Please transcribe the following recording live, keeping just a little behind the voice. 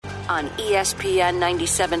on ESPN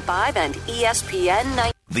 97.5 and ESPN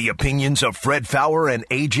 9. The opinions of Fred Fowler and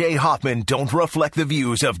A.J. Hoffman don't reflect the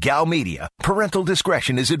views of Gal Media. Parental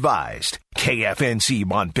discretion is advised. KFNC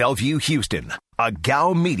Mont Bellevue, Houston, a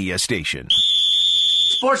Gal Media station.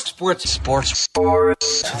 Sports. So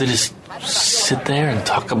they just sit there and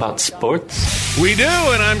talk about sports? We do,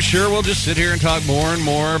 and I'm sure we'll just sit here and talk more and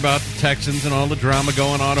more about the Texans and all the drama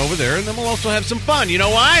going on over there, and then we'll also have some fun. You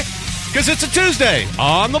know why? Because it's a Tuesday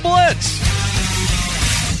on the Blitz.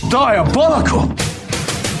 Diabolical.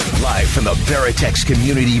 Live from the Veritex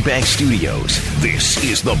Community Bank Studios, this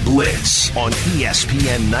is The Blitz on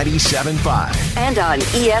ESPN 97.5. And on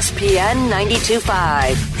ESPN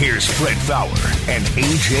 92.5. Here's Fred Fowler and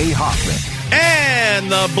A.J. Hoffman.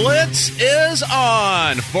 And the Blitz is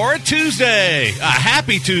on for a Tuesday. A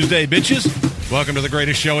happy Tuesday, bitches. Welcome to the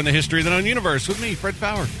greatest show in the history of the known universe with me, Fred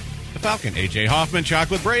Fowler, the Falcon, A.J. Hoffman,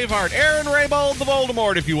 Chocolate Braveheart, Aaron Raybold, the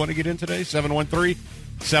Voldemort. If you want to get in today, 713-780.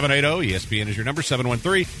 ESPN is your number,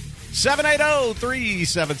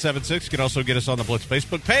 713-780-3776. You can also get us on the Blitz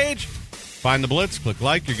Facebook page. Find the Blitz, click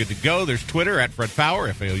like, you're good to go. There's Twitter, at Fred Fowler,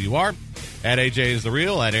 F-A-O-U-R. At AJ is the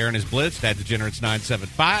real, at Aaron is Blitz, at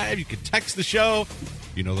Degenerates975. You can text the show.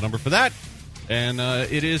 You know the number for that. And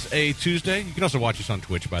it is a Tuesday. You can also watch us on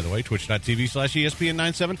Twitch, by the way,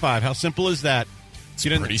 twitch.tv/ESPN975. How simple is that? It's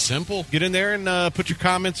pretty simple. Get in there and put your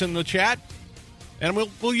comments in the chat, and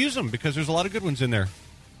we'll use them because there's a lot of good ones in there.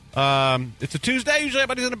 It's a Tuesday. Usually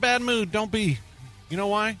everybody's in a bad mood. Don't be. You know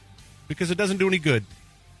why? Because it doesn't do any good.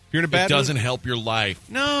 If you're in a bad mood, it doesn't help your life.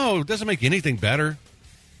 No, it doesn't make anything better.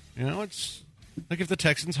 You know, it's like if the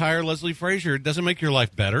Texans hire Leslie Frazier, it doesn't make your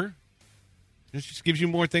life better. It just gives you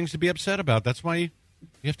more things to be upset about. That's why you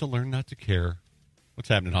have to learn not to care. What's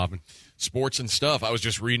happening, Hoffman? Sports and stuff. I was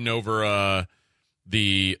just reading over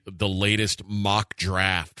the latest mock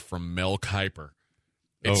draft from Mel Kiper.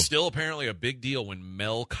 It's still apparently a big deal when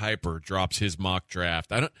Mel Kiper drops his mock draft.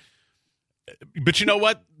 But you know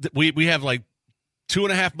what? We have like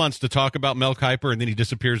 2.5 months to talk about Mel Kiper, and then he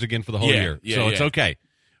disappears again for the whole year. So it's okay.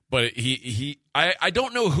 But I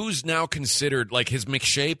don't know who's now considered, like, has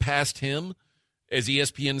McShay passed him as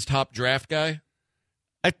ESPN's top draft guy?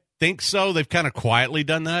 I think so. They've kind of quietly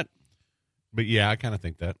done that. But yeah, I kind of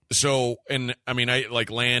think that. So, and I mean, I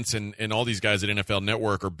like Lance and all these guys at NFL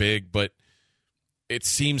Network are big, but it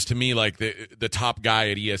seems to me like the top guy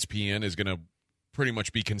at ESPN is going to pretty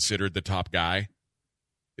much be considered the top guy.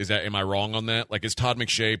 Am I wrong on that? Like, is Todd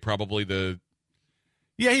McShay probably the...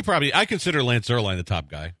 Yeah, I consider Lance Zierlein the top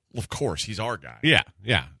guy. Well, of course, he's our guy. Yeah.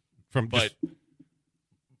 I'm talking about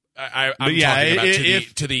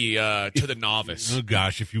to the novice. Oh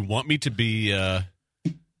gosh, if you want me to be, to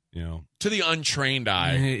the untrained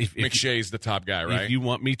eye, McShay's the top guy, right? If you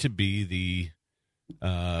want me to be the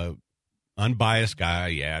unbiased guy,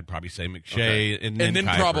 yeah, I'd probably say McShay, okay. and then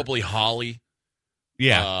probably Holly.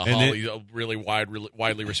 Yeah, and Holly's a really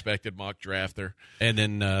widely respected mock drafter, and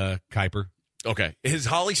then Kiper. Okay, has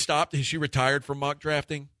Holly stopped? Has she retired from mock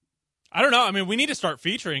drafting? I don't know. I mean, we need to start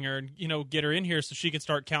featuring her and, get her in here so she can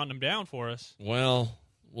start counting them down for us. Well,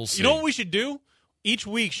 we'll see. You know what we should do? Each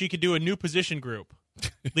week she could do a new position group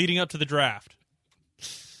leading up to the draft.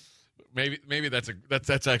 Maybe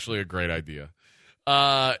that's actually a great idea.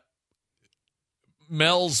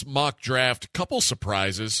 Mel's mock draft, couple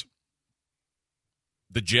surprises.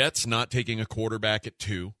 The Jets not taking a quarterback at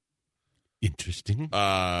 2. Interesting.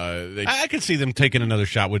 I could see them taking another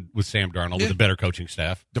shot with Sam Darnold with a better coaching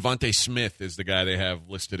staff. Devontae Smith is the guy they have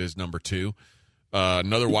listed as number 2.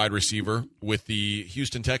 Another wide receiver with the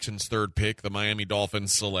Houston Texans' 3rd pick. The Miami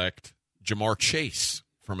Dolphins select Jamar Chase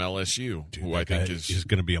from LSU, who I think is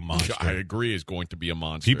going to be a monster. I agree, is going to be a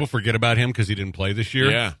monster. People forget about him because he didn't play this year.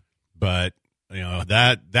 Yeah, but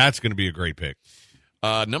that's going to be a great pick.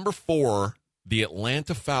 Number 4, the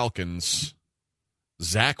Atlanta Falcons,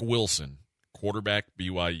 Zach Wilson. Quarterback,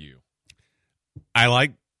 BYU. I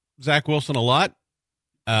like Zach Wilson a lot.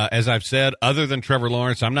 As I've said, other than Trevor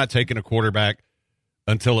Lawrence, I'm not taking a quarterback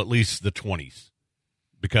until at least the 20s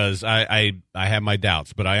because I have my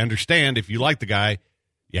doubts. But I understand if you like the guy,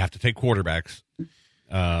 you have to take quarterbacks.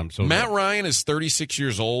 So Matt Ryan is 36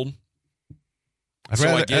 years old. I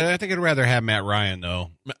think I'd rather have Matt Ryan,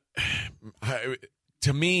 though.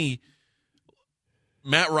 To me,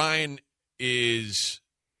 Matt Ryan is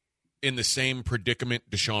in the same predicament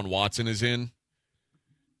Deshaun Watson is in.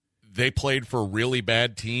 They played for really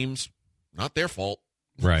bad teams. Not their fault.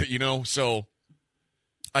 Right. So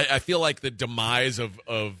I feel like the demise of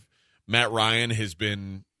Matt Ryan has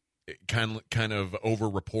been kind of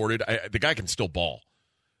over-reported. The guy can still ball.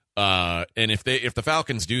 And if the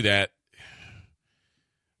Falcons do that,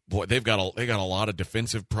 boy, they got a lot of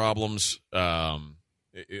defensive problems.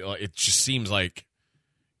 It just seems like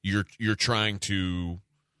you're trying to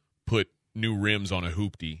put new rims on a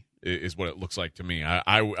hoopty is what it looks like to me.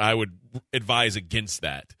 I would advise against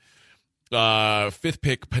that. Fifth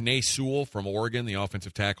pick, Penei Sewell from Oregon, the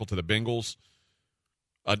offensive tackle to the Bengals.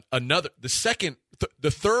 The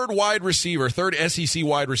third SEC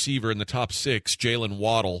wide receiver in the top 6, Jalen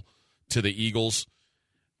Waddle to the Eagles.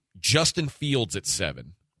 Justin Fields at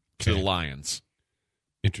 7 to the Lions.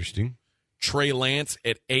 Interesting. Trey Lance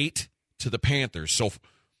at 8 to the Panthers. So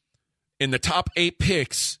in the top 8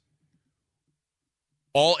 picks,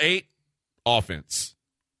 all 8 offense.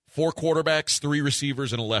 4 quarterbacks, 3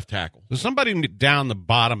 receivers, and a left tackle. So somebody down the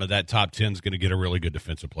bottom of that top 10 is going to get a really good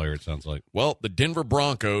defensive player, it sounds like. Well, the Denver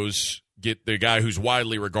Broncos get the guy who's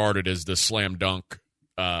widely regarded as the slam dunk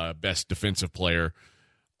best defensive player,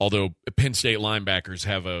 although Penn State linebackers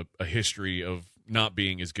have a history of not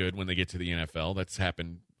being as good when they get to the NFL. That's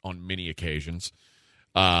happened on many occasions.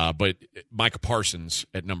 But Micah Parsons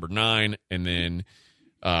at number 9, and then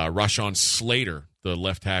Rashawn Slater, the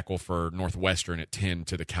left tackle for Northwestern, at 10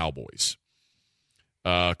 to the Cowboys.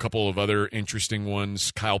 A couple of other interesting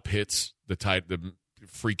ones. Kyle Pitts, the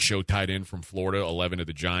freak show tight end from Florida, 11 to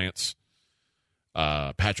the Giants.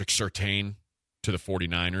 Patrick Surtain to the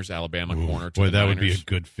 49ers, Alabama corner to the Niners. Boy, that would be a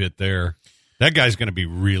good fit there. That guy's going to be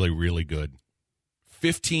really, really good.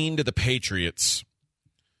 15 to the Patriots,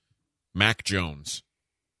 Mac Jones.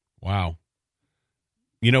 Wow.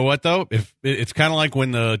 You know what, though? If it's kind of like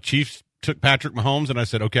when the Chiefs took Patrick Mahomes, and I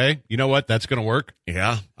said, okay, you know what? That's going to work.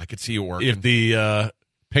 Yeah, I could see it working. If the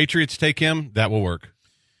Patriots take him, that will work.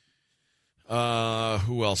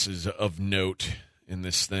 Who else is of note in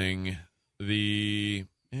this thing? I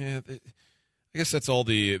guess that's all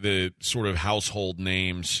the sort of household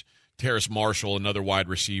names. Terrace Marshall, another wide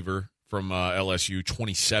receiver from LSU,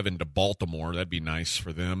 27 to Baltimore. That'd be nice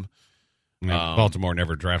for them. Baltimore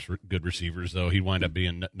never drafts good receivers, though. He'd wind up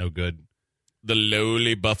being no good. The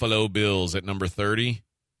lowly Buffalo Bills at number 30,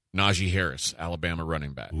 Najee Harris, Alabama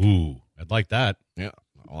running back. Ooh, I'd like that. Yeah,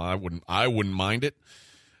 well, I wouldn't mind it.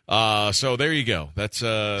 So there you go. That's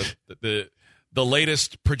the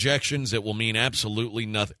latest projections. It will mean absolutely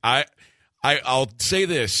nothing. I'll say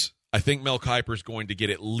this. I think Mel Kiper's going to get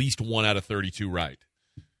at least 1 out of 32 right.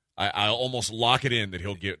 I'll almost lock it in that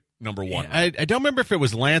he'll get number 1. I don't remember if it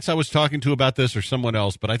was Lance I was talking to about this or someone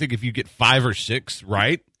else, but I think if you get 5 or 6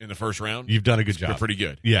 right in the first round, you've done a good job. You're pretty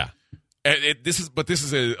good. Yeah. This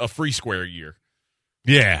is a free square year.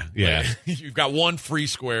 Yeah. You've got 1 free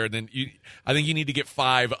square, and then I think you need to get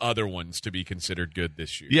 5 other ones to be considered good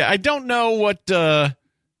this year. Yeah, I don't know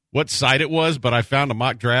what site it was, but I found a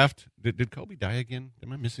mock draft. Did Kobe die again?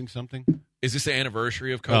 Am I missing something? Is this the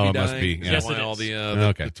anniversary of Kobe dying? Must be. Yeah. Is that why all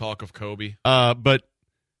the talk of Kobe? But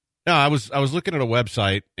no, I was looking at a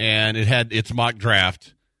website, and it had its mock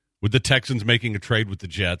draft with the Texans making a trade with the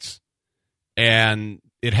Jets, and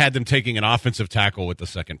it had them taking an offensive tackle with the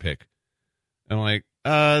second pick. And I'm like,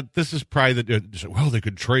 this is probably they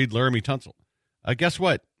could trade Laramie Tunsil. Guess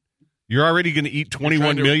what? You're already going to eat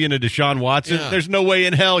 $21 million of Deshaun Watson. Yeah. There's no way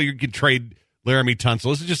in hell you could trade Laramie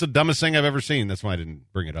Tunsil. This is just the dumbest thing I've ever seen. That's why I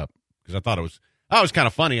didn't bring it up, because I thought it was kind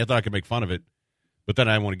of funny. I thought I could make fun of it, but then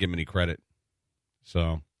I didn't want to give him any credit.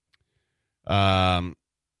 So,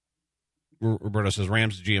 Roberto says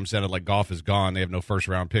Rams GM said it like Goff is gone. They have no first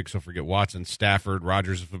round pick, so forget Watson. Stafford,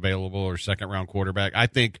 Rodgers if available, or second round quarterback. I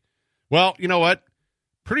think. Well, you know what?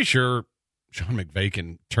 Pretty sure Sean McVay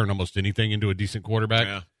can turn almost anything into a decent quarterback.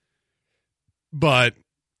 Yeah. But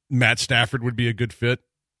Matt Stafford would be a good fit.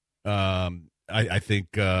 I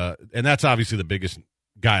think, and that's obviously the biggest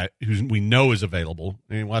guy who we know is available.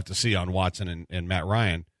 I mean, we'll have to see on Watson and Matt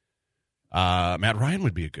Ryan. Matt Ryan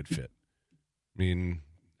would be a good fit. I mean,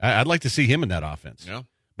 I'd like to see him in that offense. Yeah.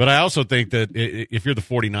 But I also think that if you're the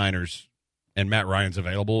 49ers and Matt Ryan's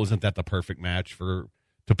available, isn't that the perfect match to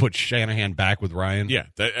put Shanahan back with Ryan? Yeah,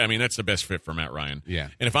 that's the best fit for Matt Ryan. Yeah.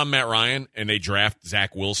 And if I'm Matt Ryan and they draft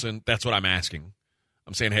Zach Wilson, that's what I'm asking.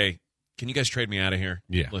 I'm saying, hey, can you guys trade me out of here?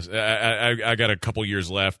 Yeah. Listen, I got a couple years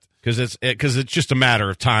left. Because it's just a matter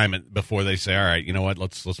of time before they say, all right, you know what,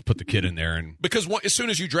 let's put the kid in there. Because as soon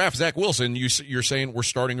as you draft Zach Wilson, you're saying we're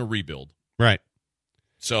starting a rebuild. Right.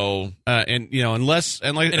 So and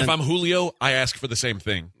if I'm Julio, I ask for the same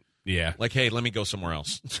thing. Yeah. Like, hey, let me go somewhere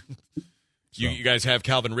else. You guys have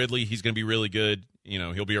Calvin Ridley. He's going to be really good. You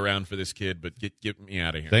know, he'll be around for this kid, but get me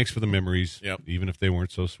out of here. Thanks for the memories. Yep. Even if they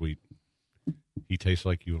weren't so sweet. He tastes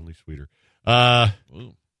like you, only sweeter.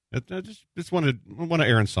 It's one of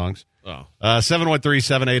Aaron's songs.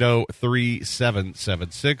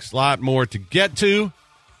 713-780-3776. A lot more to get to.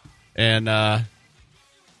 And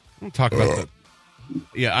We'll talk about that.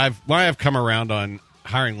 Yeah, why I've come around on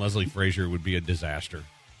hiring Leslie Frazier would be a disaster.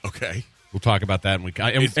 Okay. We'll talk about that,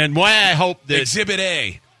 and why I hope that Exhibit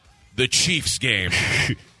A, the Chiefs game.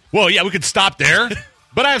 Well, yeah, we could stop there,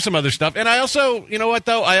 but I have some other stuff, and I also, you know what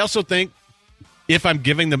though, I also think if I'm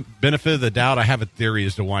giving the benefit of the doubt, I have a theory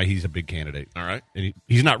as to why he's a big candidate. All right, and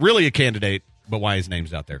he's not really a candidate, but why his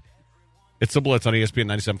name's out there. It's the Blitz on ESPN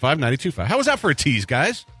 97.5, 92.5. How was that for a tease,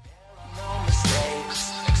 guys? No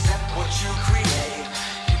mistakes, accept what you create.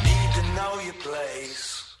 You need to know your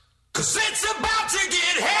place. 'Cause it's about to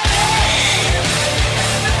get heavy.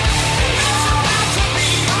 It's about to be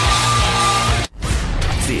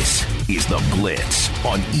on. This is the Blitz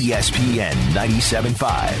on ESPN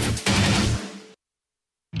 97.5.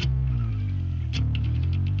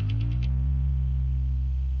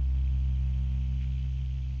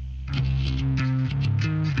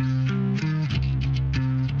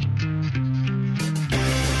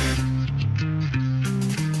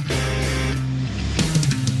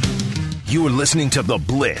 You are listening to The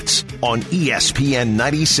Blitz on ESPN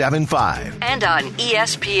 97.5. And on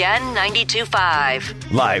ESPN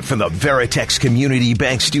 92.5. Live from the Veritex Community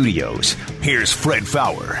Bank Studios, here's Fred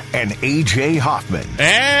Fowler and A.J. Hoffman.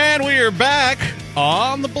 And we are back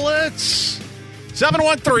on The Blitz.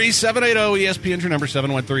 713-780-ESPN, your number,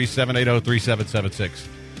 713-780-3776.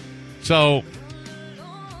 So,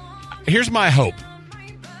 here's my hope.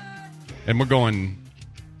 And we're going,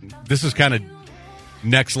 this is kind of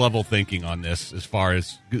next level thinking on this as far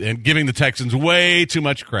as and giving the Texans way too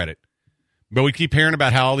much credit. But we keep hearing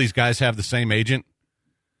about how all these guys have the same agent.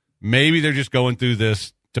 Maybe they're just going through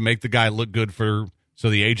this to make the guy look good so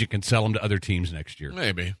the agent can sell him to other teams next year.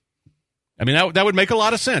 Maybe. I mean, that would make a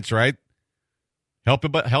lot of sense, right? Help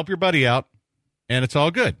your buddy out, and it's all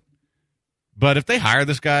good. But if they hire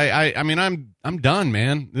this guy, I mean, I'm done,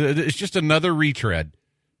 man. It's just another retread.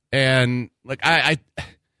 And like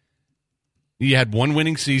he had one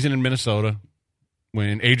winning season in Minnesota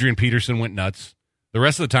when Adrian Peterson went nuts. The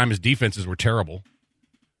rest of the time, his defenses were terrible.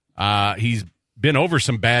 He's been over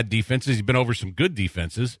some bad defenses. He's been over some good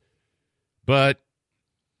defenses. But,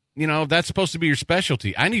 you know, that's supposed to be your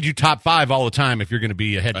specialty. I need you top 5 all the time if you're going to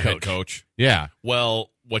be a head coach. Yeah.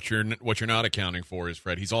 Well, what you're not accounting for is,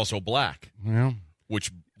 Fred, he's also black. Well,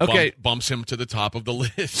 which bumps him to the top of the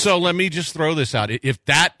list. So let me just throw this out. If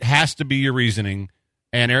that has to be your reasoning,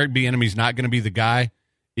 and Eric Bieniemy's not going to be the guy,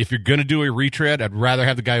 if you're going to do a retread, I'd rather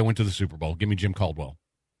have the guy who went to the Super Bowl. Give me Jim Caldwell.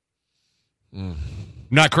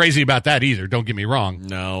 Not crazy about that either, don't get me wrong.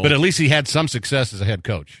 No. But at least he had some success as a head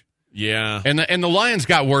coach. Yeah. And the Lions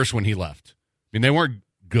got worse when he left. I mean, they weren't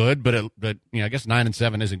good, but you know, I guess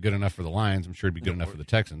 9-7 isn't good enough for the Lions. I'm sure it'd be good enough for the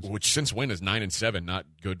Texans. Which since when is 9-7 not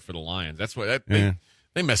good for the Lions? That's what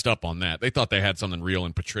they messed up on that. They thought they had something real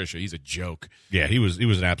in Patricia. He's a joke. Yeah, he was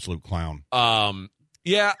an absolute clown.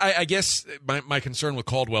 Yeah, I guess my concern with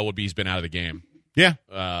Caldwell would be he's been out of the game.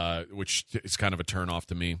 Yeah. Which is kind of a turnoff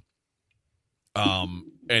to me.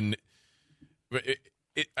 And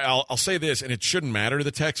I'll say this, and it shouldn't matter to the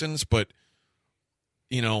Texans, but,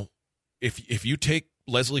 you know, if you take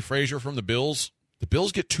Leslie Frazier from the Bills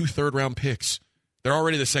get 2 third-round picks. They're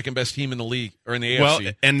already the second-best team in the league, or in the AFC.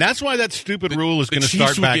 Well, and that's why that stupid rule is going to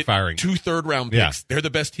start backfiring. 2 third-round picks. Yeah. They're the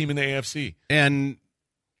best team in the AFC. And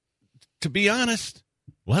to be honest,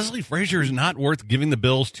 Leslie Frazier is not worth giving the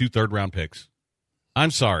Bills 2 third-round picks.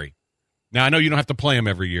 I'm sorry. Now, I know you don't have to play him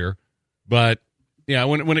every year, but yeah,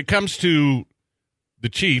 when it comes to the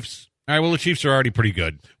Chiefs, all right, well, the Chiefs are already pretty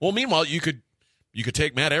good. Well, meanwhile, you could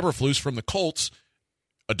take Matt Eberflus from the Colts,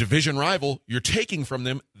 a division rival. You're taking from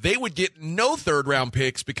them. They would get no third-round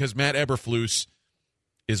picks because Matt Eberflus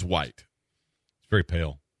is white. It's very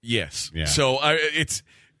pale. Yes. Yeah. So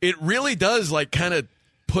it really does like kind of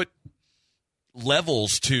put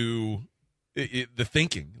levels to the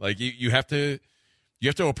thinking. Like you have to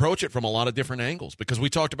approach it from a lot of different angles, because we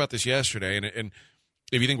talked about this yesterday, and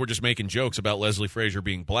if you think we're just making jokes about Leslie Frazier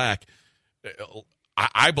being black,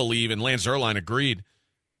 I believe, and Lance Zierlein agreed,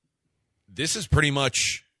 this is pretty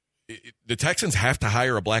much the Texans have to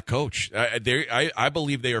hire a black coach. I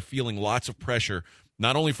believe they are feeling lots of pressure,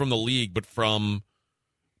 not only from the league but from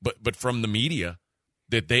the media,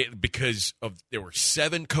 that because there were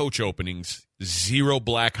 7 coach openings, 0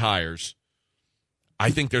 black hires. I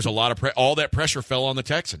think there's a lot of all that pressure fell on the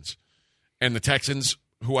Texans, and the Texans,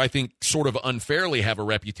 who I think sort of unfairly have a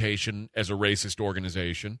reputation as a racist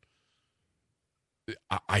organization,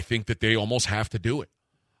 I think that they almost have to do it.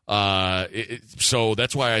 So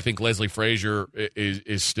that's why I think Leslie Frazier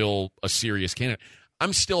is still a serious candidate.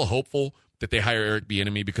 I'm still hopeful that they hire Eric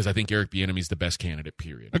Bieniemy, because I think Eric Bieniemy is the best candidate,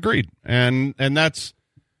 period. Agreed. And that's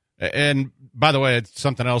And by the way, it's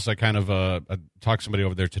something else I kind of talked to somebody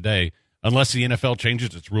over there today. Unless the NFL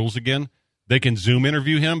changes its rules again, they can Zoom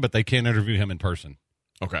interview him, but they can't interview him in person.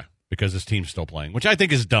 Okay. Because his team's still playing, which I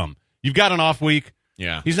think is dumb. You've got an off week.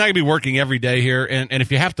 Yeah. He's not going to be working every day here. And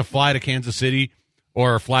if you have to fly to Kansas City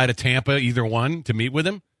or fly to Tampa, either one, to meet with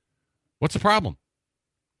him, what's the problem?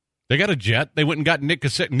 They got a jet. They went and got Nick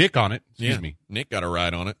on it. Excuse me. Nick got a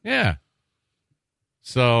ride on it. Yeah.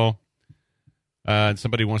 So,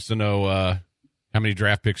 somebody wants to know how many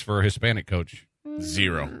draft picks for a Hispanic coach.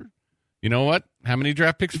 0. You know what? How many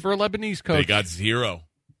draft picks for a Lebanese coach? They got 0.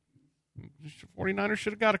 49ers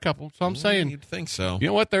should have got a couple. So I'm saying. You'd think so. You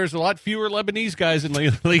know what? There's a lot fewer Lebanese guys in the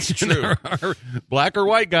league than True. there are black or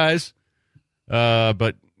white guys.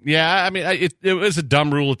 But, yeah, I mean, it was a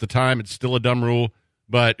dumb rule at the time. It's still a dumb rule.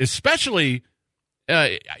 But especially,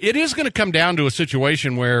 it is going to come down to a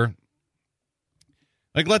situation where,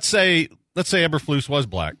 like, let's say Eberflus was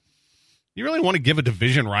black. You really want to give a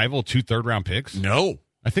division rival 2 third-round picks? No.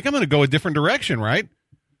 I think I'm going to go a different direction, right?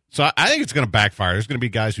 So I think it's going to backfire. There's going to be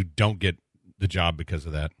guys who don't get the job because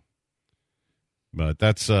of that. But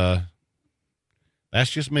that's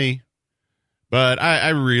just me. But I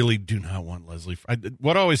really do not want Leslie.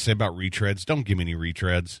 What I always say about retreads, don't give me any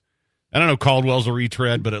retreads. I don't know Caldwell's a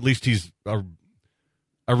retread, but at least he's a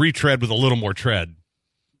retread with a little more tread.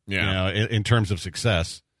 Yeah. You know, in terms of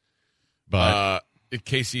success. But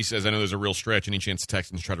KC says, I know there's a real stretch. Any chance the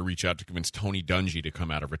Texans try to reach out to convince Tony Dungy to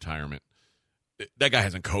come out of retirement? That guy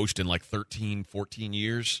hasn't coached in like 13, 14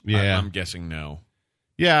 years. Yeah. I'm guessing no.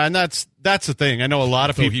 Yeah, and that's the thing. I know a lot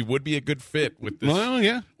of So people. he would be a good fit with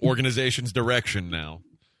this organization's direction now.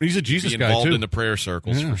 He's a Jesus be guy, involved too. in the prayer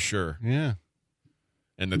circles for sure. Yeah.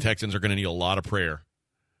 And the Texans are going to need a lot of prayer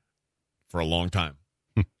for a long time.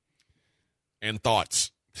 And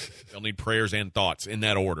thoughts. They'll need prayers and thoughts in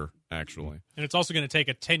that order, actually. And it's also going to take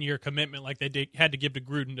a 10-year commitment like they had to give to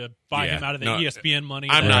Gruden to buy him out of the ESPN money.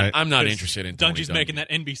 I'm not interested in Tony Dungy's Dungy. making that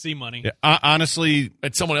NBC money. Yeah, honestly.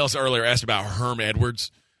 And someone else earlier asked about Herm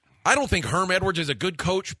Edwards. I don't think Herm Edwards is a good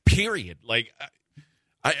coach, period. Like,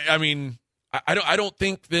 I mean, I don't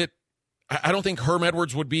think Herm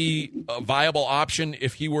Edwards would be a viable option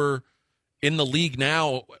if he were in the league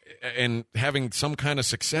now and having some kind of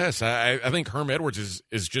success. I think Herm Edwards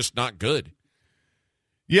is just not good.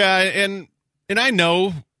 Yeah, and I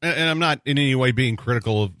know, and I'm not in any way being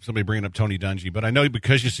critical of somebody bringing up Tony Dungy, but I know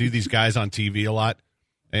because you see these guys on TV a lot,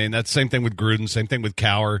 and that's the same thing with Gruden, same thing with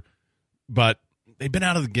Cowher, but they've been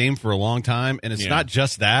out of the game for a long time, and it's not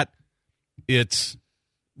just that. It's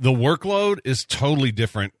the workload is totally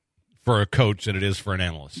different for a coach than it is for an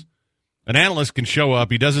analyst. An analyst can show up,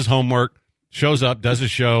 he does his homework, shows up, does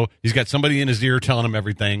his show, he's got somebody in his ear telling him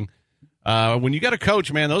everything. When you got a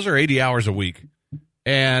coach, man, those are 80 hours a week.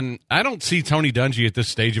 And I don't see Tony Dungy at this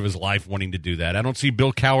stage of his life wanting to do that. I don't see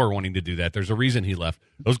Bill Cowher wanting to do that. There's a reason he left.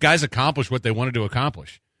 Those guys accomplished what they wanted to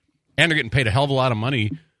accomplish. And they're getting paid a hell of a lot of money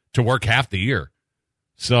to work half the year.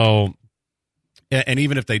 So, and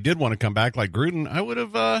even if they did want to come back like Gruden, I would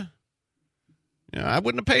have, I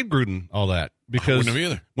wouldn't have paid Gruden all that. Because I wouldn't have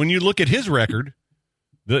either. When you look at his record,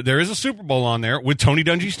 there is a Super Bowl on there with Tony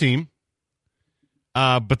Dungy's team.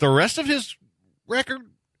 But the rest of his record,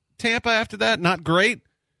 Tampa after that, not great.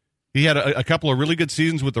 He had a couple of really good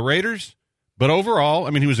seasons with the Raiders. But overall,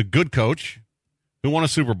 I mean, he was a good coach who won a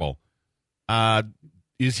Super Bowl.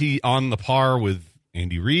 Is he on the par with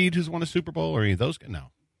Andy Reid, who's won a Super Bowl, or any of those guys?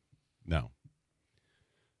 No.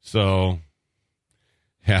 So,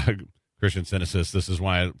 yeah, Christian Senesis, this is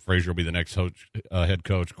why Frazier will be the next head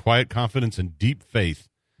coach. Quiet confidence and deep faith.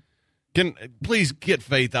 Please get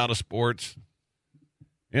faith out of sports.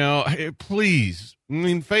 You know, please. I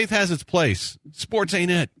mean, faith has its place. Sports ain't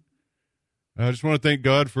it. I just want to thank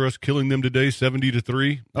God for us killing them today,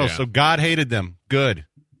 70-3. Oh, so God hated them. Good.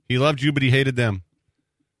 He loved you, but he hated them.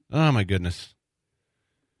 Oh, my goodness.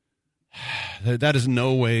 That is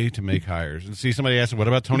no way to make hires. And see, somebody asked, what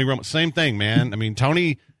about Tony Romo? Same thing, man. I mean,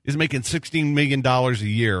 Tony is making $16 million a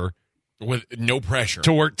year. With no pressure.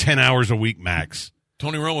 To work 10 hours a week max.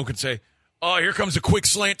 Tony Romo could say, oh, here comes a quick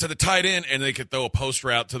slant to the tight end, and they could throw a post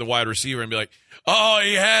route to the wide receiver and be like, oh,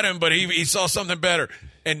 he had him, but he saw something better.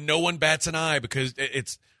 And no one bats an eye because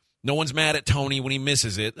no one's mad at Tony when he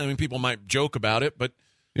misses it. I mean, people might joke about it, but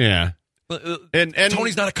yeah. And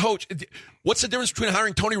Tony's not a coach. What's the difference between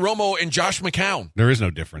hiring Tony Romo and Josh McCown? There is no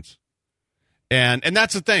difference. And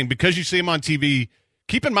that's the thing. Because you see him on TV,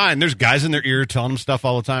 keep in mind, there's guys in their ear telling them stuff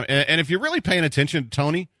all the time. And if you're really paying attention to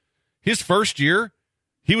Tony, his first year,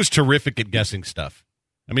 he was terrific at guessing stuff.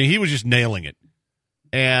 I mean, he was just nailing it.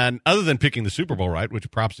 And other than picking the Super Bowl right, which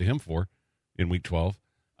props to him for in Week 12,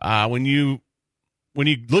 when you when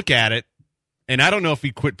you look at it, and I don't know if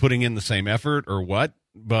he quit putting in the same effort or what,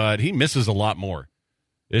 but he misses a lot more.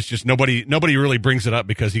 It's just nobody really brings it up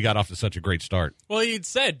because he got off to such a great start. Well, he'd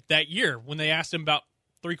said that year when they asked him about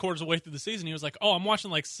 3/4 of the way through the season, he was like, "Oh, I'm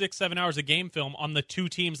watching like 6-7 hours of game film on the 2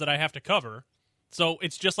 teams that I have to cover. So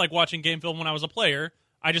it's just like watching game film when I was a player.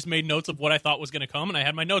 I just made notes of what I thought was going to come, and I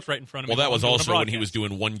had my notes right in front of me." Well, that was also when he was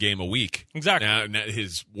doing 1 game a week. Exactly. Now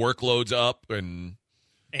his workload's up, and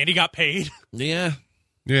he got paid. Yeah.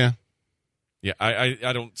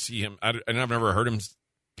 I don't see him. And I've never heard him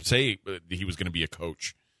say he was going to be a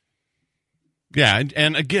coach. Yeah,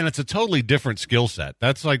 and again, it's a totally different skill set.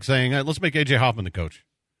 That's like saying, let's make A.J. Hoffman the coach.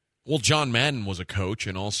 Well, John Madden was a coach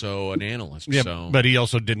and also an analyst. Yeah, so. but he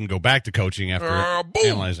also didn't go back to coaching after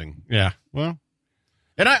analyzing. Yeah, well,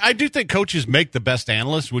 and I do think coaches make the best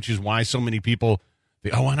analysts, which is why so many people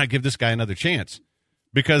think, why not give this guy another chance?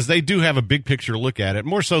 Because they do have a big picture look at it,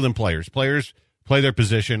 more so than players. Players play their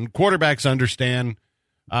position. Quarterbacks understand.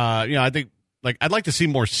 I think I'd like to see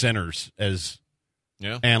more centers as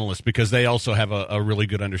analysts because they also have a really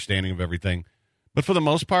good understanding of everything. But for the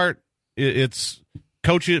most part, it's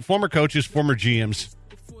coaches, former GMs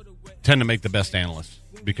tend to make the best analysts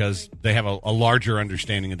because they have a larger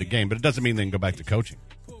understanding of the game. But it doesn't mean they can go back to coaching.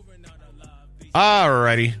 All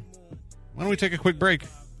righty. Why don't we take a quick break?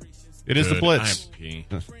 It is the Blitz.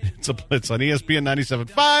 It's a Blitz on ESPN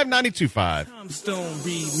 97.5,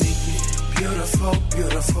 92.5. Beautiful,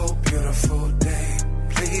 beautiful, beautiful day.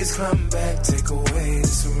 Please come back, take away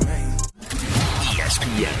this rain.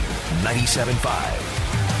 ESPN 97.5.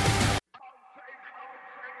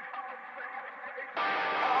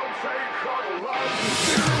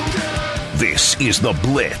 This is The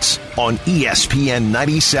Blitz on ESPN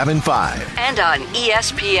 97.5. And on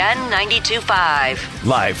ESPN 92.5.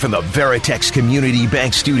 Live from the Veritex Community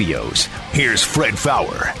Bank Studios, here's Fred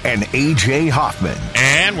Fowler and A.J. Hoffman.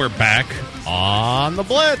 And we're back on The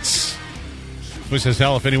Blitz. Who says,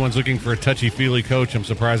 hell, if anyone's looking for a touchy-feely coach, I'm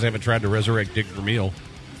surprised I haven't tried to resurrect Dick Vermeil.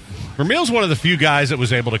 Vermeil's one of the few guys that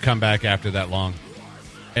was able to come back after that long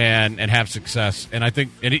and have success. And I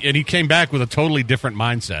think and he came back with a totally different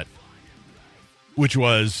mindset, which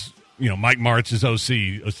was, Mike Martz's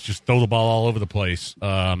OC. Let's just throw the ball all over the place,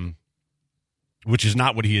 which is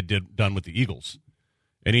not what he had done with the Eagles.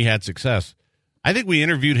 And he had success. I think we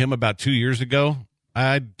interviewed him about 2 years ago.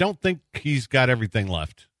 I don't think he's got everything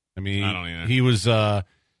left. I mean, I don't either. He was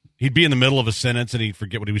he'd be in the middle of a sentence and he'd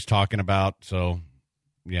forget what he was talking about. So,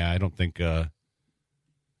 yeah, I don't think Why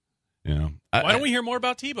don't we hear more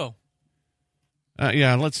about Tebow?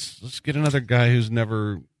 Let's get another guy who's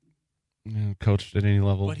never coached at any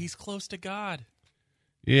level. But he's close to God.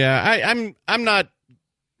 Yeah, I'm not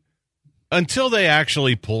until they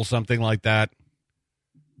actually pull something like that.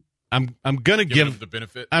 I'm gonna give the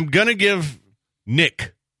benefit. I'm gonna give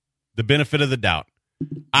Nick the benefit of the doubt.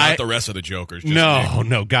 Not the rest of the jokers. Just no, Nick.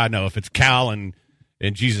 no, God, no. If it's Cal and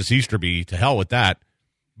Jesus Easterby, to hell with that.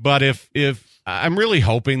 But if I'm really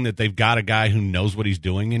hoping that they've got a guy who knows what he's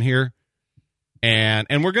doing in here, and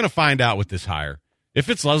we're going to find out with this hire. If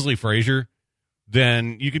it's Leslie Frazier,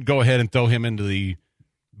 then you could go ahead and throw him into the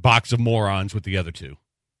box of morons with the other two.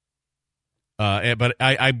 But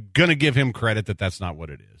I'm going to give him credit that that's not what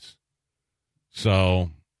it is. So,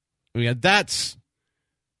 yeah, that's.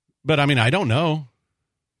 But I mean, I don't know.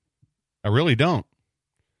 I really don't.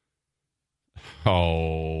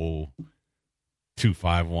 Oh,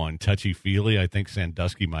 251 touchy-feely. I think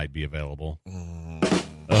Sandusky might be available.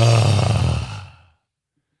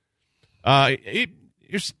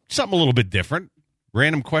 Here's something a little bit different.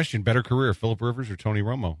 Random question: better career, Phillip Rivers or Tony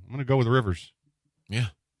Romo? I'm going to go with Rivers. Yeah.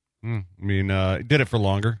 I mean, did it for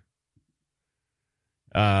longer.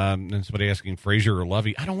 And somebody asking Frazier or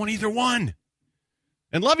Lovey. I don't want either one.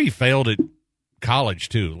 And Lovey failed at college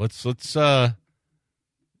too. Let's I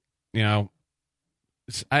don't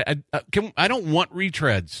want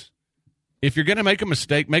retreads. If you're going to make a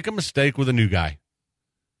mistake with a new guy.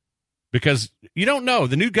 Because you don't know.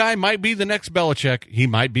 The new guy might be the next Belichick. He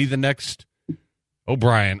might be the next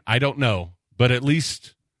O'Brien. I don't know. But at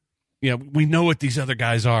least, we know what these other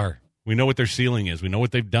guys are. We know what their ceiling is. We know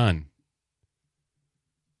what they've done.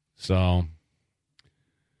 So,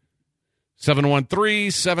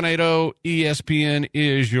 713-780-ESPN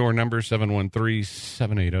is your number,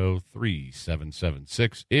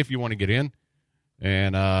 713-780-3776, if you want to get in.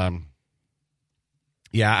 And, I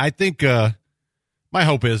think my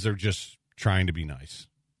hope is they're just trying to be nice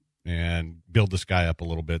and build this guy up a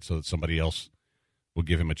little bit so that somebody else will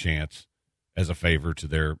give him a chance as a favor to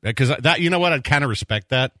their – because that, you know what, I'd kind of respect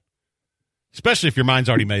that, especially if your mind's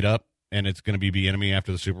already made up and it's going to be Bieniemy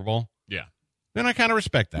after the Super Bowl. Yeah. Then I kind of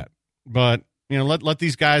respect that. But, let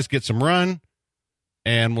these guys get some run,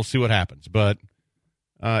 and we'll see what happens. But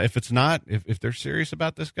if it's not, if they're serious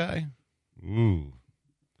about this guy,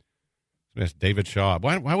 that's David Shaw.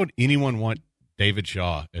 Why would anyone want David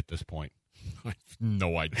Shaw at this point? I have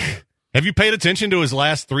no idea. Have you paid attention to his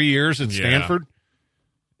last 3 years at Stanford?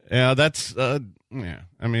 Yeah, that's I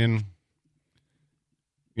mean,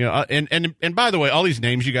 and by the way, all these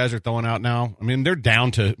names you guys are throwing out now, I mean, they're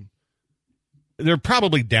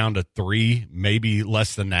probably down to 3, maybe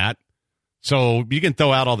less than that. So you can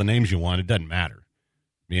throw out all the names you want; it doesn't matter.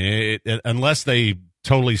 I mean, unless they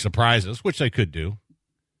totally surprise us, which they could do,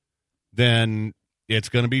 then it's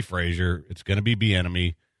going to be Frazier, it's going to be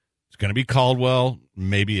Bieniemy, it's going to be Caldwell,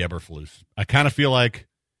 maybe Eberflus. I kind of feel like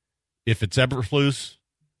if it's Eberflus,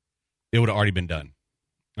 it would have already been done.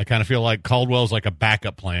 I kind of feel like Caldwell's like a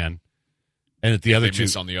backup plan, and that the other two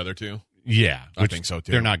miss on the other two. Yeah, I think so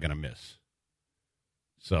too. They're not going to miss.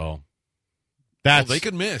 So that's they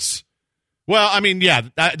could miss. Well, I mean, yeah,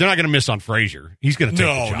 they're not going to miss on Frazier. He's going to take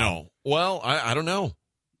the job. No. Well, I don't know.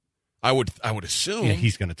 I would assume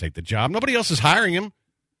he's going to take the job. Nobody else is hiring him.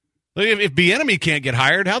 If Bieniemy can't get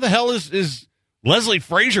hired, how the hell is Leslie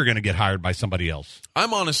Frazier going to get hired by somebody else?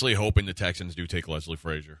 I'm honestly hoping the Texans do take Leslie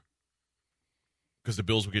Frazier because the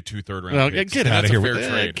Bills will get 2 third-round picks. Get out of here with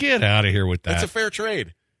that. Get out of here with that. That's a fair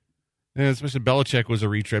trade. Yeah, especially Belichick was a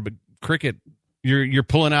retread, but Cricket, you're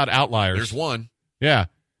pulling out outliers. There's one. Yeah.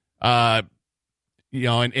 And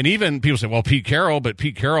even people say, well, Pete Carroll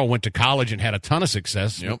went to college and had a ton of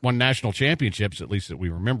success, won national championships, at least that we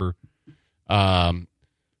remember.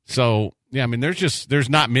 So, yeah, I mean, there's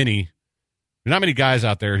not many guys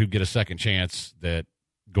out there who get a second chance that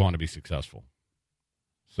go on to be successful.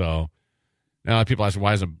 So, now people ask,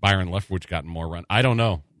 why hasn't Byron Leftwich gotten more run? I don't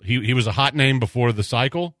know. He was a hot name before the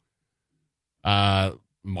cycle.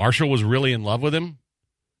 Marshall was really in love with him,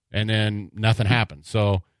 and then nothing happened.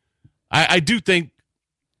 So, I do think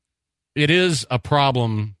it is a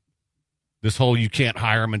problem, this whole you can't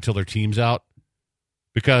hire them until their team's out,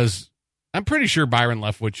 because I'm pretty sure Byron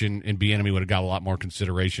Leftwich and Bieniemy would have got a lot more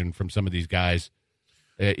consideration from some of these guys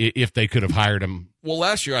if they could have hired him. Well,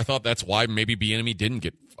 last year I thought that's why maybe Bieniemy didn't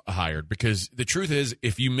get hired, because the truth is,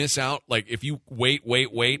 if you miss out, like if you wait,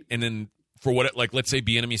 and then for what, like let's say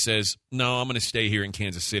Bieniemy says, no, I'm going to stay here in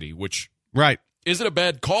Kansas City, which isn't a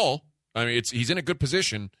bad call. I mean, he's in a good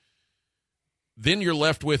position. Then you're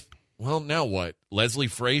left with, well, now what? Leslie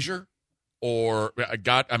Frazier? Or,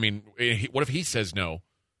 what if he says no?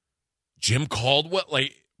 Jim Caldwell?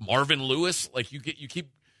 Like, Marvin Lewis? Like, you keep,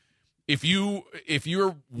 if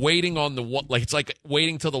you're waiting on it's like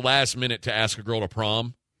waiting till the last minute to ask a girl to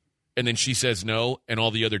prom, and then she says no, and all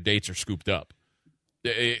the other dates are scooped up.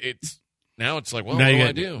 It's like, well, what do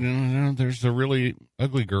I do? No, there's a really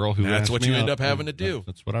ugly girl who that's what you end out. up having to do.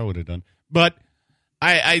 That's what I would have done. But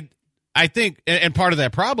I think, and part of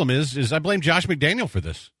that problem is I blame Josh McDaniel for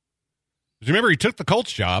this. Because remember, he took the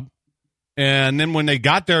Colts job, and then when they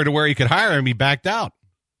got there to where he could hire him, he backed out.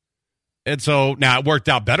 And so now it worked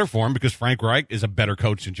out better for him because Frank Reich is a better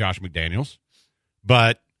coach than Josh McDaniels.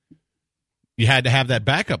 But you had to have that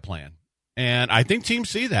backup plan. And I think teams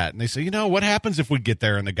see that, and they say, what happens if we get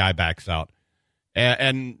there and the guy backs out?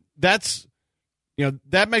 And that's,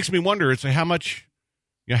 that makes me wonder, it's like how much,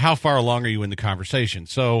 how far along are you in the conversation?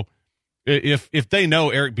 So, If they know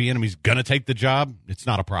Eric Bieniemy's going to take the job, it's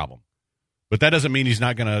not a problem. But that doesn't mean he's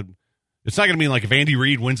not going to – it's not going to mean like if Andy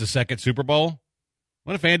Reid wins a second Super Bowl,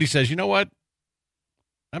 what if Andy says, you know what,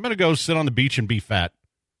 I'm going to go sit on the beach and be fat.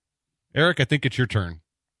 Eric, I think it's your turn.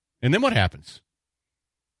 And then what happens?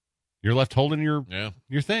 You're left holding your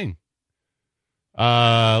thing.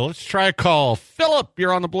 Let's try a call. Philip,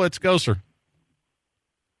 you're on the Blitz. Go, sir.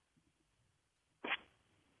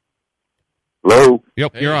 Hello?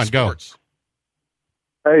 Yep, you're on. Sports.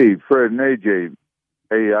 Go. Hey, Fred and AJ.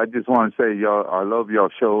 Hey, I just want to say, y'all, I love y'all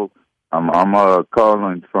show. I'm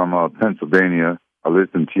calling from Pennsylvania. I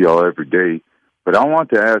listen to y'all every day. But I want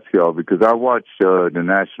to ask y'all, because I watch the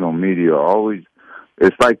national media always,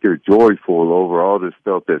 it's like they're joyful over all this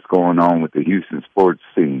stuff that's going on with the Houston sports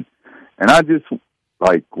scene. And I just,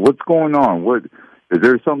 like, what's going on? Is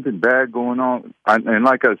there something bad going on? And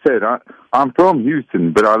like I said, I'm from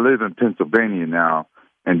Houston, but I live in Pennsylvania now.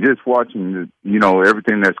 And just watching,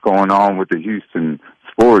 everything that's going on with the Houston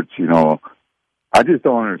sports, I just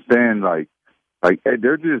don't understand, like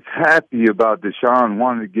they're just happy about Deshaun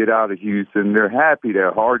wanting to get out of Houston. They're happy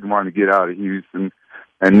that Harden wanted to get out of Houston.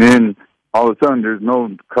 And then all of a sudden there's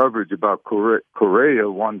no coverage about Correa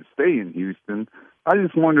wanting to stay in Houston. I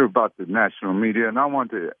just wonder about the national media, and I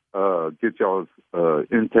want to get y'all's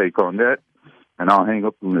intake on that, and I'll hang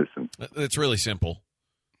up and listen. It's really simple.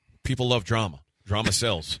 People love drama. Drama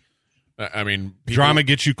sells. I mean, drama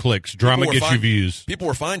gets you clicks. Drama gets you views. People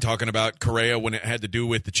were fine talking about Correa when it had to do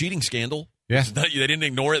with the cheating scandal. Yeah. They didn't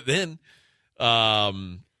ignore it then.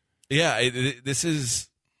 This is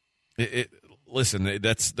it. Listen,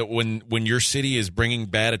 that's when your city is bringing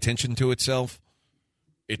bad attention to itself,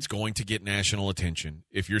 it's going to get national attention.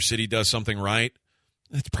 If your city does something right,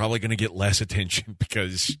 it's probably going to get less attention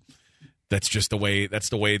because that's just the way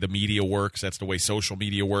the media works. That's the way social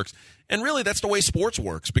media works. And really, that's the way sports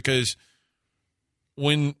works because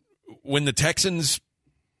when the Texans,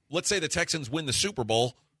 let's say the Texans win the Super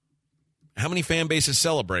Bowl, how many fan bases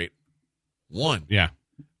celebrate? One. Yeah.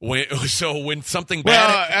 When something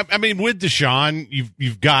bad. Well, I mean, with Deshaun,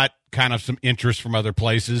 you've got kind of some interest from other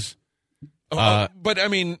places. But I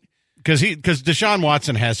mean, because Deshaun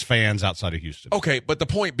Watson has fans outside of Houston. Okay, but the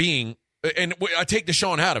point being, and I take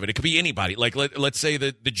Deshaun out of it. It could be anybody. Like let's say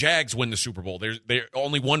the Jags win the Super Bowl. There's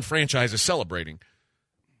only one franchise is celebrating,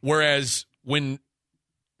 whereas when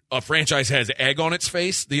a franchise has egg on its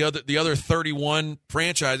face, the other 31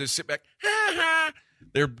 franchises sit back. Ha ha.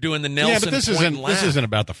 They're doing the Nelson. Yeah, but this laugh. isn't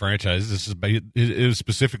about the franchise. It is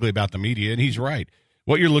specifically about the media, and he's right.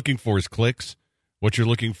 What you're looking for is clicks. What you're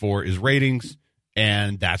looking for is ratings,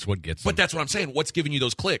 and that's what gets them. But that's what I'm saying. What's giving you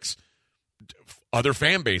those clicks? Other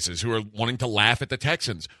fan bases who are wanting to laugh at the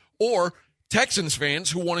Texans, or Texans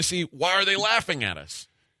fans who want to see why are they laughing at us.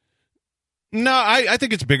 No, I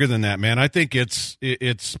think it's bigger than that, man. I think it's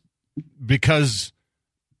because,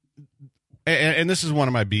 and this is one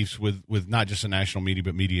of my beefs with not just the national media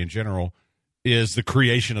but media in general, is the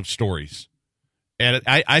creation of stories. And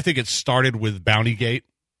I think it started with Bountygate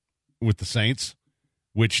with the Saints,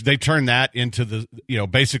 which they turned that into the,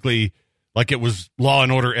 basically like it was Law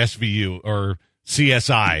and Order SVU or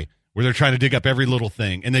CSI, where they're trying to dig up every little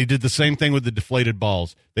thing. And they did the same thing with the deflated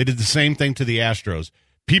balls. They did the same thing to the Astros.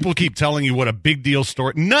 People keep telling you what a big deal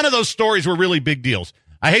story. None of those stories were really big deals.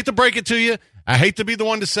 I hate to break it to you. I hate to be the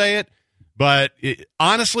one to say it. But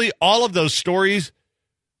honestly, all of those stories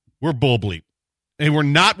were bull bleep. They were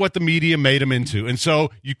not what the media made them into. And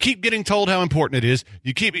so you keep getting told how important it is.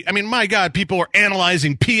 My God, people are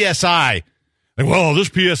analyzing PSI. Like, well, this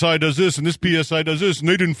PSI does this and this PSI does this, and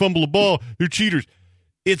they didn't fumble the ball. They're cheaters.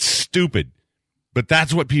 It's stupid. But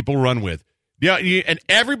that's what people run with. Yeah, and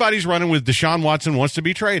everybody's running with Deshaun Watson wants to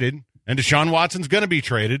be traded, and Deshaun Watson's going to be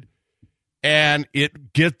traded. And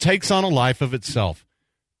it takes on a life of itself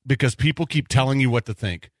because people keep telling you what to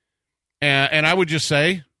think. And I would just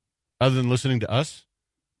say, other than listening to us,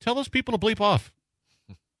 tell those people to bleep off.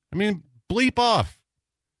 I mean, bleep off.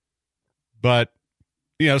 But,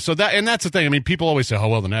 that's the thing. I mean, people always say, oh,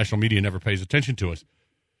 well, the national media never pays attention to us.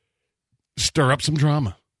 Stir up some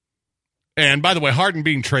drama. And by the way, Harden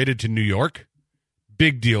being traded to New York,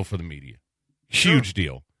 big deal for the media. Huge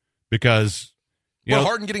deal. Because,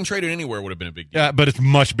 Harden getting traded anywhere would have been a big deal. Yeah, but it's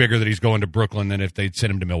much bigger that he's going to Brooklyn than if they'd sent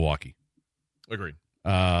him to Milwaukee. Agreed.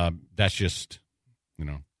 That's just,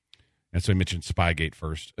 And so he mentioned Spygate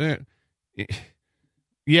first.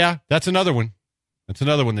 Yeah, that's another one. That's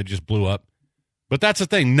another one that just blew up. But that's the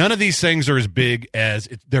thing. None of these things are as big as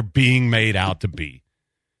they're being made out to be.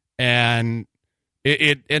 And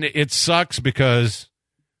it sucks because,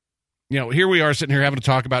 here we are sitting here having to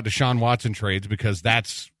talk about Deshaun Watson trades because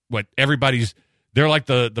that's what they're like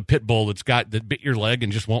the pit bull that bit your leg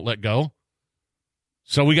and just won't let go.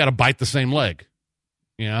 So we got to bite the same leg,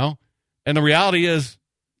 And the reality is,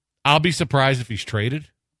 I'll be surprised if he's traded.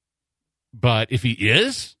 But if he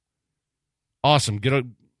is, awesome. Get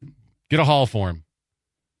a haul for him.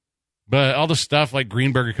 But all the stuff like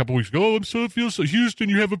Greenberg a couple weeks ago, Houston,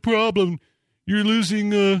 you have a problem. You're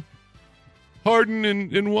losing Harden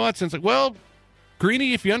and Watson. It's like, well,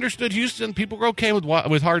 Greeny, if you understood Houston, people were okay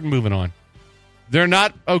with Harden moving on. They're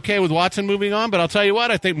not okay with Watson moving on, but I'll tell you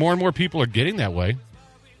what, I think more and more people are getting that way.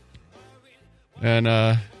 And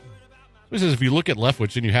this is if you look at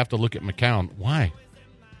Leftwich, then you have to look at McCown. Why?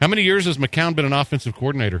 How many years has McCown been an offensive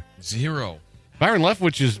coordinator? 0. Byron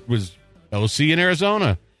Leftwich was OC in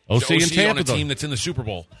Arizona, OC in Tampa. On a team that's in the Super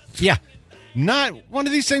Bowl. Yeah. Not one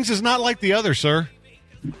of these things is not like the other, sir.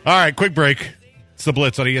 All right, quick break. It's the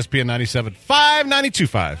Blitz on ESPN 97.5,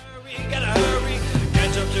 92.5. Gotta hurry,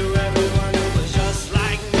 catch up to everyone who was just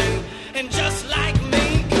like me, and just like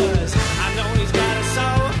me, 'cause I know he's got a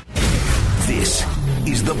soul. This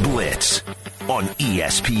is the Blitz on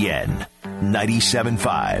ESPN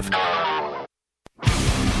 97.5.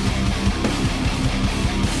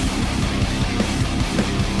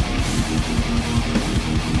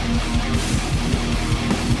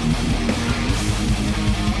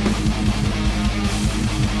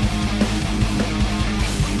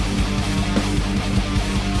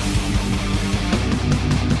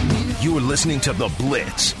 listening to The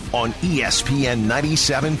Blitz on ESPN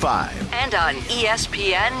 97.5. And on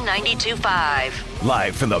ESPN 92.5.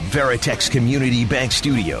 Live from the Veritex Community Bank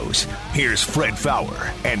Studios, here's Fred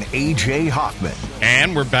Fowler and A.J. Hoffman.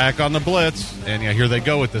 And we're back on The Blitz. And yeah, here they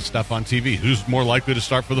go with this stuff on TV. Who's more likely to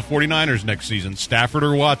start for the 49ers next season, Stafford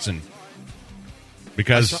or Watson?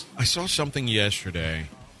 Because I saw something yesterday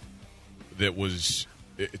that was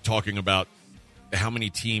talking about how many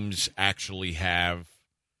teams actually have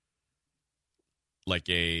like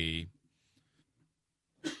a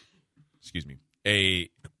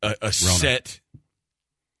set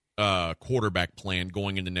quarterback plan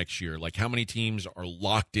going into next year. Like how many teams are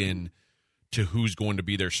locked in to who's going to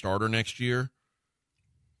be their starter next year?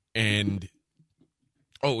 And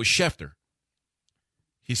it was Schefter.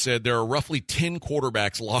 He said there are roughly 10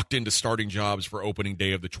 quarterbacks locked into starting jobs for opening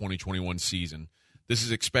day of the 2021 season. This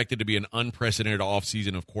is expected to be an unprecedented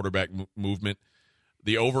offseason of quarterback movement.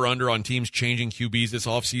 The over-under on teams changing QBs this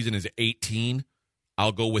offseason is 18.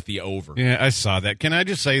 I'll go with the over. Yeah, I saw that. Can I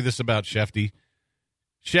just say this about Shefty?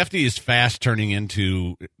 Shefty is fast turning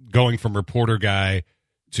into going from reporter guy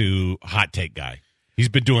to hot take guy. He's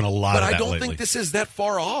been doing a lot of that lately. But I don't think this is that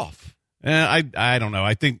far off. I don't know.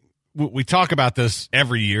 I think we talk about this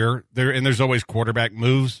every year, and there's always quarterback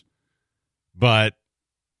moves, but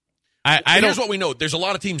here's what we know. There's a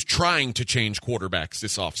lot of teams trying to change quarterbacks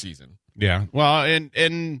this offseason. Yeah. Well,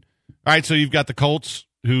 and all right, so you've got the Colts,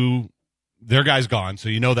 who their guy's gone, so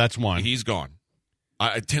you know that's one. He's gone.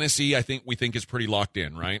 Tennessee, we think is pretty locked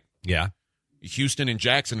in, right? Yeah. Houston and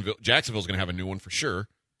Jacksonville's going to have a new one for sure.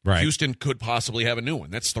 Right. Houston could possibly have a new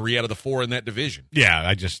one. That's 3 out of the 4 in that division.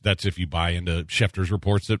 Yeah, that's if you buy into Schefter's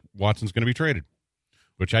reports that Watson's going to be traded,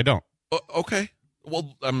 which I don't. Okay.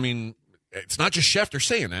 Well, I mean, it's not just Schefter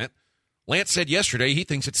saying that. Lance said yesterday he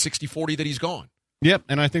thinks it's 60-40 that he's gone. Yep,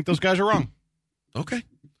 and I think those guys are wrong. Okay.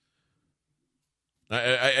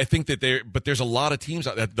 I think that there's a lot of teams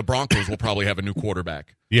out there. The Broncos will probably have a new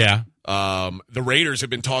quarterback. Yeah. The Raiders have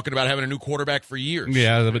been talking about having a new quarterback for years.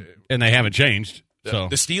 Yeah, and they haven't changed. So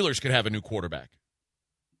the Steelers could have a new quarterback.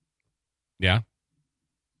 Yeah.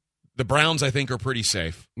 The Browns, I think, are pretty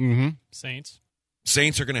safe. Mm-hmm.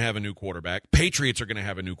 Saints are going to have a new quarterback. Patriots are going to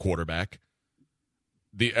have a new quarterback.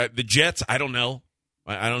 The Jets, I don't know.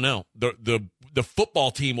 I don't know. The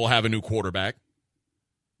football team will have a new quarterback.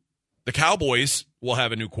 The Cowboys will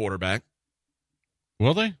have a new quarterback.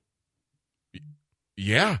 Will they?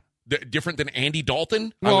 Yeah. Different than Andy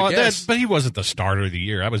Dalton? Well, I would guess. But he wasn't the starter of the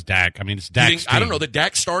year. That was Dak. I mean, it's Dak's team. I don't know that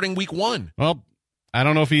Dak's starting week 1. Well, I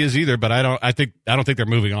don't know if he is either, but I don't think they're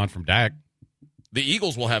moving on from Dak. The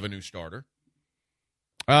Eagles will have a new starter.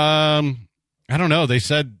 I don't know. They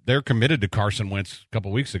said they're committed to Carson Wentz a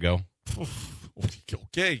couple weeks ago.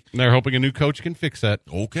 Okay. They're hoping a new coach can fix that.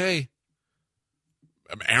 Okay.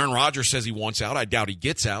 Aaron Rodgers says he wants out. I doubt he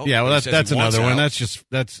gets out. Yeah, well, that's another one.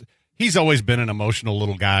 He's always been an emotional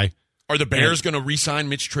little guy. Are the Bears going to re-sign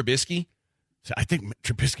Mitch Trubisky? I think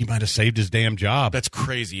Trubisky might have saved his damn job. That's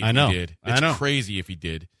crazy if he did. It's crazy if he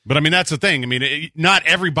did. But, I mean, that's the thing. I mean, not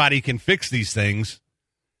everybody can fix these things.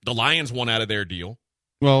 The Lions won out of their deal.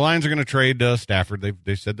 Well, the Lions are going to trade Stafford.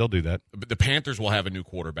 They said they'll do that. But the Panthers will have a new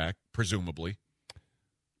quarterback, presumably.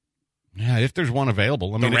 Yeah, if there's one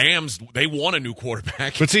available. The Rams, they want a new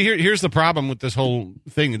quarterback. But see, here's the problem with this whole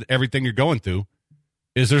thing, everything you're going through,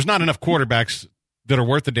 is there's not enough quarterbacks that are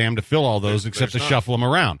worth a damn to fill all those except to shuffle them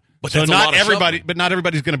around. But so not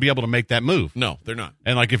everybody's going to be able to make that move. No, they're not.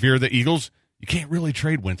 And like if you're the Eagles, you can't really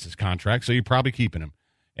trade Wentz's contract, so you're probably keeping him.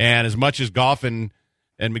 And as much as Goff and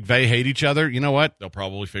McVay hate each other, you know what? They'll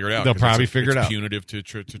probably figure it out. It's punitive to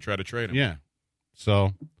try to trade him. Yeah.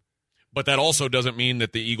 So, but that also doesn't mean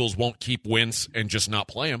that the Eagles won't keep Wentz and just not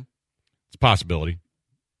play him. It's a possibility.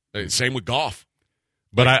 Same with Goff.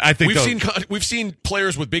 But I think we've seen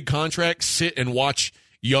players with big contracts sit and watch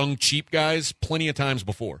young, cheap guys plenty of times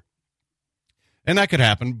before. And that could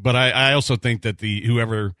happen, but I also think that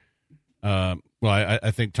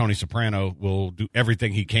I think Tony Soprano will do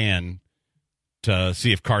everything he can to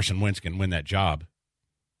see if Carson Wentz can win that job.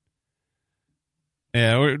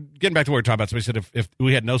 Yeah, we're getting back to what we were talking about. Somebody said if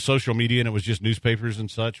we had no social media and it was just newspapers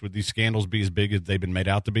and such, would these scandals be as big as they've been made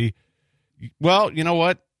out to be? Well, you know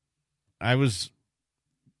what? I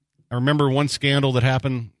remember one scandal that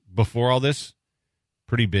happened before all this.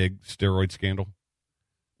 Pretty big steroid scandal.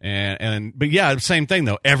 But yeah, same thing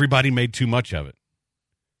though. Everybody made too much of it.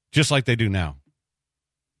 Just like they do now.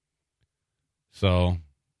 So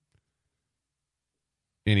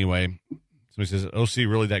anyway, somebody says, OC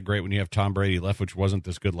really that great when you have Tom Brady? Leftwich wasn't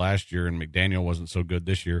this good last year, and McDaniel wasn't so good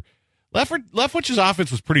this year. Leftwich's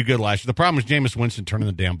offense was pretty good last year. The problem was Jameis Winston turning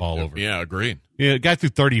the damn ball over. Yeah, agreed. Yeah, the guy threw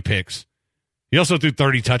 30 picks. He also threw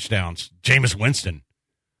 30 touchdowns. Jameis Winston.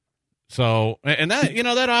 So, and that,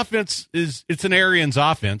 that offense it's an Arians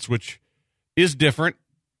offense, which is different,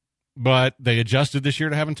 but they adjusted this year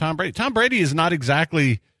to having Tom Brady. Tom Brady is not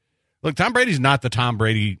exactly, Tom Brady's not the Tom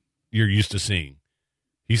Brady you're used to seeing.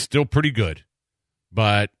 He's still pretty good,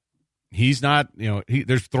 but he's not,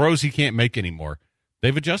 there's throws he can't make anymore.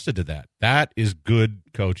 They've adjusted to that. That is good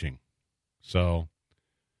coaching. So,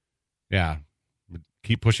 yeah,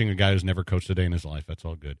 keep pushing a guy who's never coached a day in his life. That's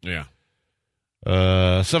all good. Yeah.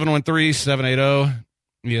 713-780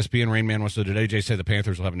 ESPN Rainman wants to. Did AJ say the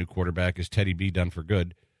Panthers will have a new quarterback? Is Teddy B done for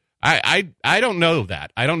good? I don't know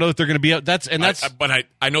that. I don't know that they're going to be. But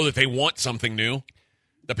I know that they want something new.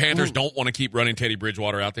 The Panthers don't want to keep running Teddy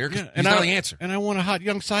Bridgewater out there because he's not the answer. And I want a hot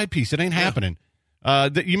young side piece. It ain't happening.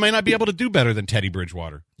 You may not be able to do better than Teddy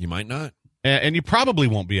Bridgewater. You might not, and you probably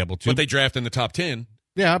won't be able to. But they draft in the top 10.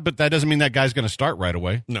 Yeah, but that doesn't mean that guy's going to start right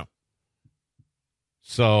away. No.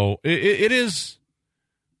 So it is,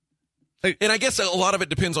 and I guess a lot of it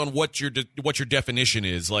depends on what your definition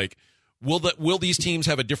is. Like, will these teams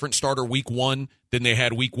have a different starter week 1 than they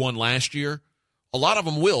had week 1 last year? A lot of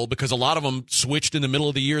them will, because a lot of them switched in the middle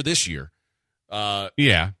of the year this year.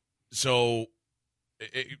 Yeah. So,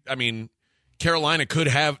 Carolina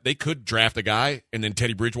could draft a guy, and then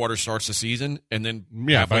Teddy Bridgewater starts the season, and then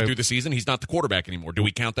halfway through the season, he's not the quarterback anymore. Do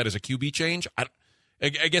we count that as a QB change?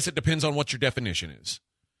 I guess it depends on what your definition is.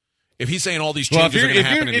 If he's saying all these changes are going to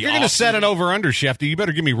happen if you're going to set an over-under, Shefty, you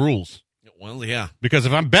better give me rules. Well, yeah. Because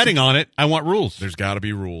if I'm betting on it, I want rules. There's got to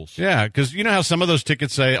be rules. Yeah, because you know how some of those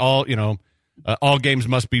tickets say all games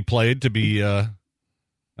must be played to be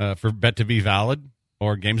for bet to be valid,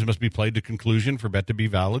 or games must be played to conclusion for bet to be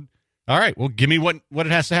valid. All right, well, give me what it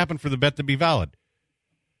has to happen for the bet to be valid.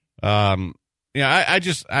 I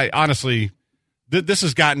honestly, this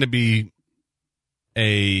has gotten to be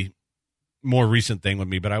a more recent thing with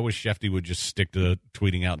me, but I wish Shefty would just stick to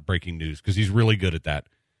tweeting out breaking news, because he's really good at that.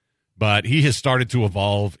 But he has started to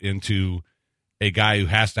evolve into a guy who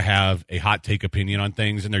has to have a hot take opinion on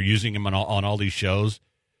things, and they're using him on all these shows,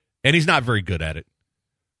 and he's not very good at it.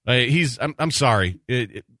 I'm sorry.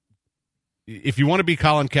 If you want to be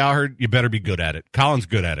Colin Cowherd, you better be good at it. Colin's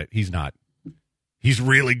good at it. He's not. He's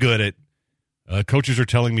really good at coaches are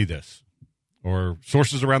telling me this, or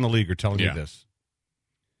sources around the league are telling me this.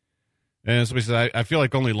 And somebody says, I feel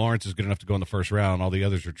like only Lawrence is good enough to go in the first round. All the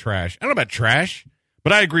others are trash. I don't know about trash,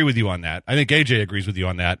 but I agree with you on that. I think AJ agrees with you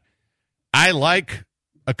on that. I like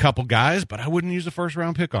a couple guys, but I wouldn't use a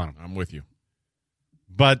first-round pick on them. I'm with you.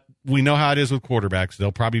 But we know how it is with quarterbacks.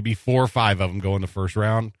 There'll probably be 4 or 5 of them go in the first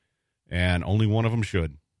round, and only one of them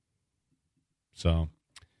should. So,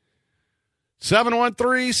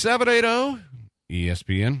 713-780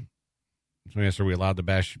 ESPN. Somebody asked, are we allowed to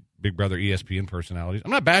bash Big Brother ESPN personalities?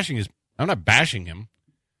 I'm not bashing him.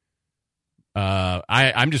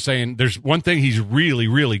 I'm just saying there's one thing he's really,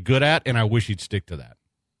 really good at, and I wish he'd stick to that.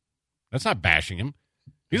 That's not bashing him.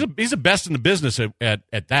 He's the best in the business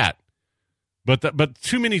at that. But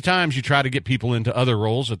too many times you try to get people into other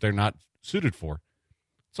roles that they're not suited for.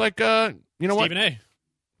 It's like, what? Stephen A.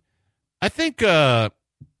 I think the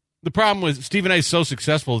problem with Stephen A is so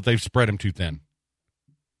successful that they've spread him too thin.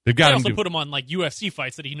 They've got him put him on like UFC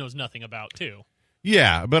fights that he knows nothing about too.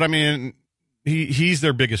 Yeah, but I mean, he's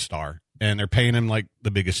their biggest star, and they're paying him like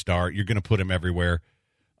the biggest star. You're going to put him everywhere.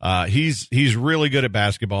 He's really good at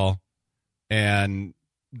basketball, and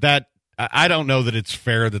that I don't know that it's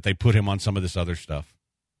fair that they put him on some of this other stuff.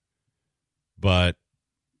 But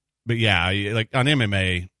yeah, like on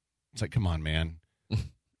MMA, it's like, come on, man.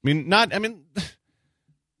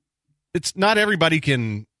 It's not everybody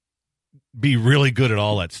can be really good at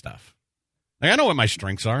all that stuff. Like, I know what my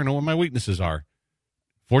strengths are. I know what my weaknesses are.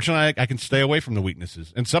 Fortunately, I can stay away from the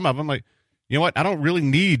weaknesses. And some of them, like, you know what? I don't really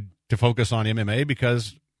need to focus on MMA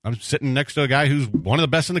because I'm sitting next to a guy who's one of the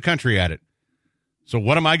best in the country at it. So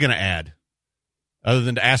what am I going to add? Other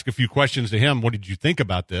than to ask a few questions to him, what did you think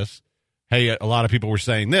about this? Hey, a lot of people were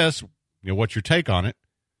saying this. What's your take on it?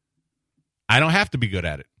 I don't have to be good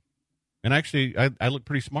at it. And actually, I look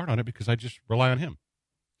pretty smart on it because I just rely on him.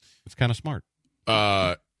 It's kind of smart.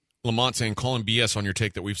 Lamont saying, calling BS on your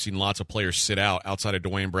take that we've seen lots of players sit out outside of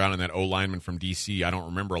Dwayne Brown and that O-lineman from D.C. I don't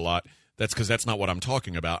remember a lot. That's because that's not what I'm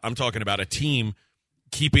talking about. I'm talking about a team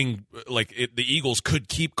keeping, the Eagles could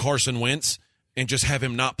keep Carson Wentz and just have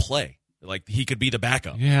him not play. Like, he could be the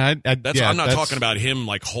backup. Yeah, I'm not talking about him,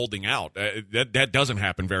 holding out. That doesn't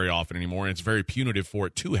happen very often anymore, and it's very punitive for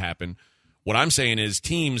it to happen. What I'm saying is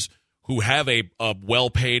teams who have a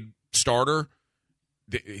well-paid starter,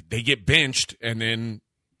 they get benched, and then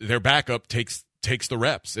their backup takes the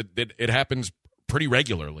reps. It happens pretty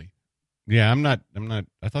regularly. Yeah, I'm not.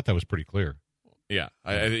 I thought that was pretty clear. Yeah,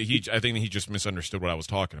 I think he just misunderstood what I was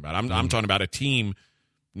talking about. I'm talking about a team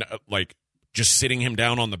like just sitting him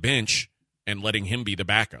down on the bench and letting him be the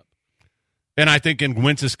backup. And I think in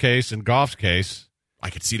Wentz's case and Goff's case, I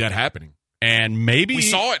could see that happening. And maybe we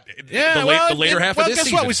saw it. Yeah, the later half of this guess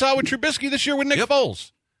season. What we saw with Trubisky this year with Nick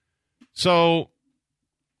Foles. So,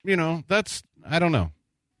 that's I don't know.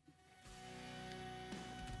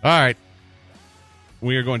 All right,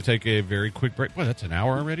 we are going to take a very quick break. Boy, that's an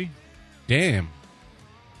hour already. Damn.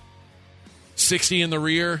 60 in the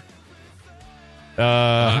rear.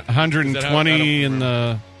 120 in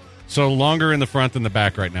the. So longer in the front than the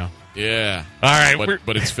back right now. Yeah. All right.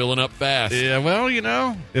 But it's filling up fast. Yeah, well,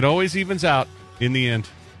 it always evens out in the end.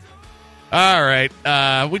 All right.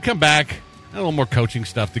 We come back. A little more coaching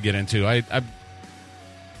stuff to get into. I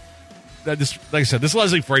just, like I said, this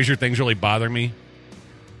Leslie Frazier thing's really bothering me.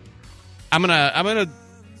 I'm gonna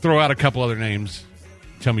throw out a couple other names.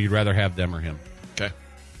 Tell me you'd rather have them or him. Okay.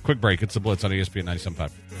 Quick break. It's the Blitz on ESPN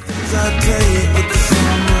 97.5.